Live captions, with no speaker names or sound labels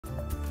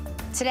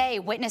Today,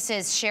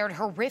 witnesses shared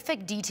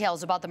horrific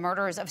details about the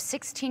murders of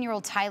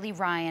 16-year-old Tylee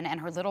Ryan and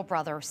her little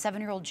brother,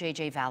 7-year-old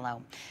JJ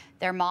Vallow.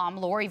 Their mom,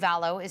 Lori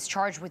Vallow, is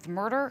charged with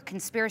murder,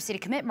 conspiracy to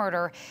commit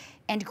murder,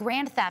 and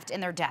grand theft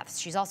in their deaths.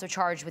 She's also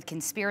charged with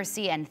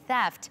conspiracy and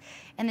theft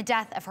in the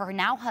death of her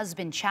now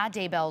husband, Chad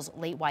Daybell's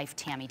late wife,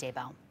 Tammy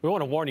Daybell. We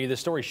want to warn you,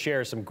 this story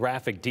shares some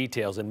graphic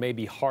details and may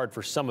be hard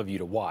for some of you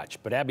to watch.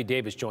 But Abby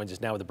Davis joins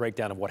us now with a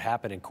breakdown of what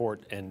happened in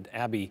court. And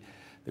Abby,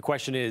 the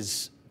question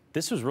is,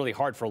 this was really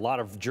hard for a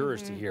lot of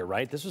jurors to hear,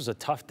 right? This was a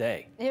tough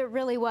day. It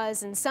really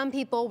was, and some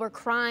people were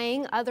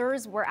crying,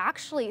 others were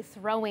actually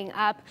throwing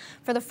up.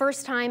 For the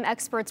first time,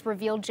 experts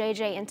revealed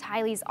JJ and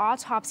Tylee's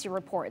autopsy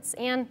reports,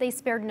 and they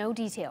spared no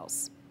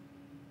details.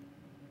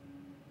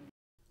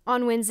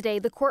 On Wednesday,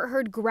 the court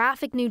heard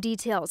graphic new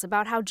details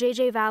about how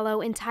JJ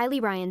Vallow and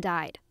Tylee Ryan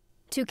died.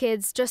 Two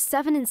kids, just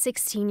 7 and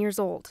 16 years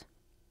old.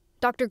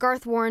 Dr.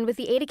 Garth Warren with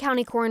the Ada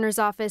County Coroner's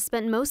Office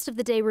spent most of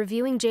the day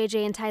reviewing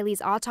JJ and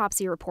Tylee's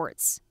autopsy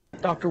reports.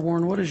 Dr.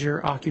 Warren, what is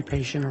your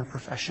occupation or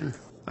profession?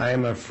 I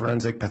am a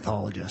forensic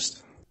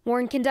pathologist.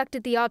 Warren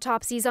conducted the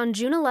autopsies on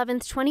June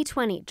 11,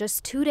 2020,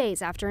 just 2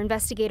 days after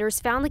investigators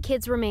found the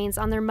kids' remains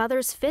on their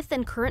mother's 5th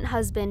and current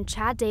husband,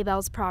 Chad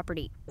Daybell's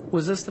property.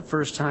 Was this the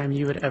first time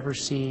you had ever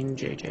seen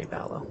JJ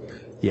Vallow?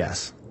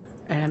 Yes.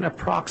 And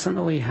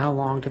approximately how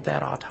long did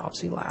that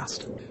autopsy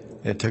last?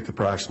 It took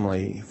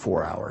approximately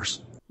 4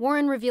 hours.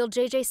 Warren revealed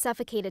JJ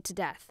suffocated to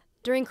death.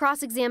 During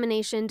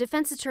cross-examination,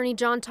 defense attorney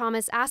John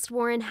Thomas asked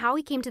Warren how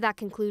he came to that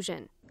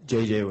conclusion.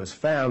 JJ was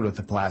found with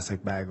a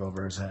plastic bag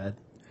over his head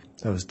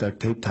that was duct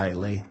taped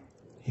tightly.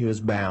 He was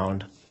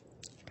bound.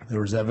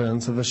 There was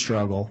evidence of a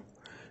struggle,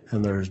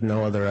 and there was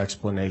no other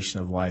explanation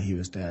of why he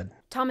was dead.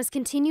 Thomas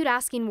continued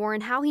asking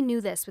Warren how he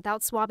knew this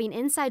without swabbing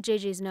inside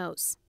JJ's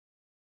nose.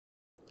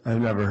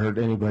 I've never heard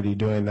anybody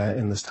doing that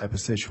in this type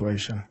of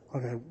situation.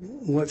 Okay,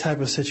 what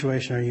type of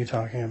situation are you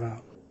talking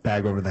about?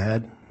 Bag over the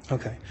head.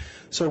 Okay,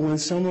 so when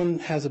someone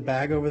has a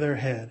bag over their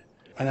head,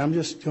 and I'm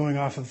just going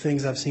off of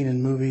things I've seen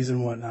in movies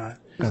and whatnot.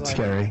 That's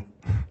scary.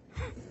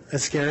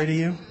 That's scary to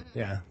you?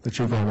 Yeah, but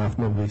you're going off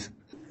movies.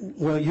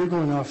 Well, you're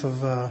going off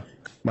of...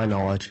 my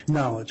knowledge.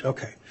 Knowledge,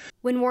 okay.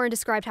 When Warren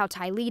described how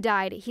Tylee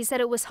died, he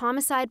said it was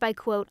homicide by,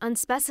 quote,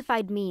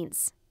 unspecified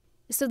means.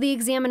 So the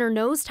examiner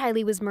knows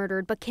Tylee was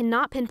murdered, but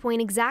cannot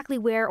pinpoint exactly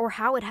where or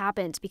how it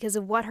happened because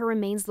of what her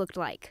remains looked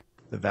like.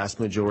 The vast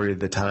majority of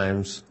the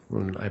times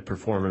when I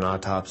perform an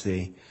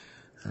autopsy,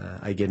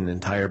 I get an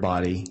entire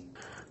body.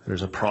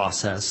 There's a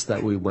process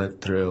that we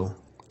went through.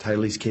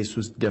 Tylee's case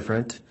was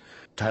different.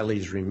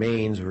 Tylee's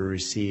remains were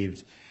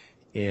received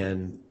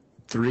in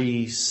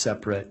 3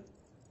 separate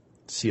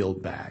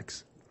sealed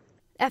bags.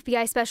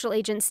 FBI Special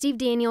Agent Steve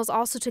Daniels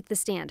also took the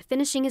stand,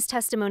 finishing his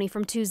testimony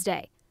from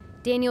Tuesday.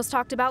 Daniels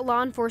talked about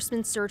law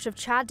enforcement's search of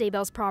Chad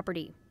Daybell's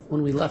property.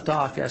 When we left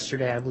off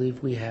yesterday, I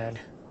believe we had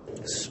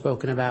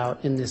spoken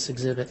about in this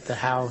exhibit the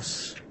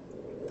house,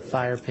 the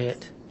fire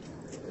pit,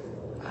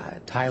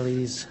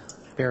 Tylee's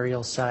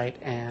burial site,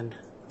 and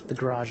the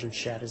garage and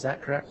shed. Is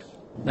that correct?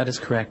 That is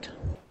correct.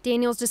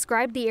 Daniels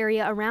described the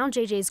area around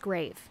JJ's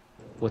grave.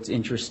 What's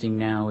interesting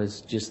now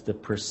is just the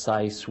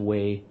precise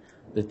way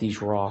that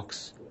these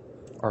rocks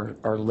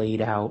are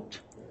laid out.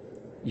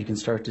 You can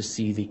start to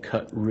see the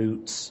cut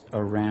roots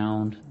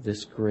around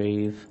this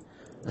grave,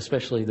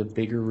 especially the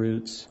bigger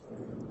roots.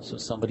 So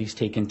somebody's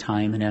taken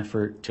time and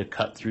effort to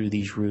cut through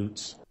these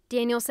roots.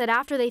 Daniel said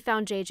after they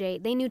found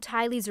JJ, they knew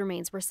Tylee's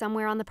remains were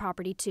somewhere on the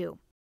property too.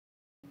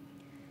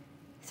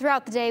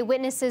 Throughout the day,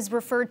 witnesses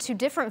referred to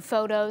different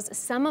photos.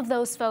 Some of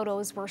those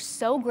photos were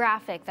so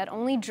graphic that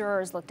only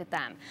jurors looked at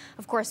them.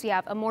 Of course, we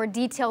have a more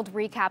detailed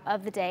recap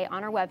of the day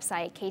on our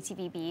website,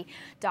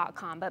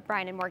 ktvb.com. But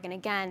Brian and Morgan,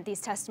 again, these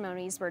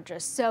testimonies were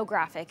just so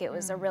graphic. It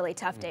was a really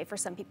tough day for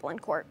some people in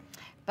court.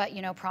 But,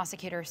 you know,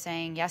 prosecutors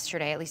saying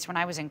yesterday, at least when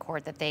I was in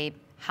court, that they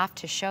have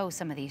to show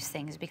some of these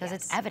things because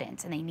it's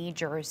evidence and they need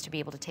jurors to be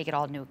able to take it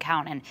all into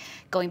account. And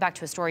going back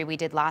to a story we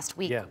did last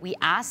week, we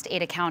asked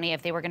Ada County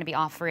if they were going to be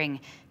offering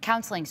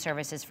counseling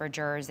services for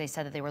jurors. They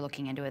said that they were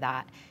looking into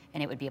that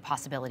and it would be a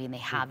possibility, and they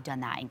have done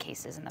that in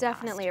cases in the past.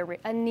 Definitely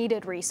a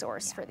needed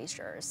resource for these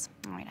jurors.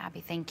 All right,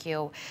 Abby, thank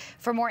you.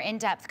 For more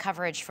in-depth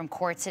coverage from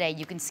court today,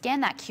 you can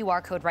scan that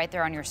QR code right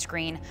there on your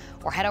screen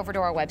or head over to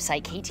our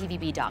website,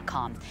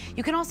 ktvb.com.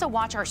 You can also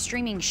watch our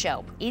streaming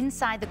show,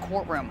 Inside the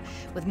Courtroom,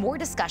 with more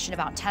discussion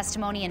about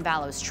testimony in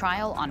Vallow's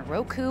trial on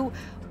Roku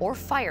or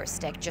Fire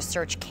Stick. Just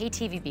search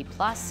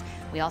KTVB+.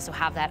 We also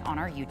have that on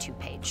our YouTube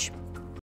page.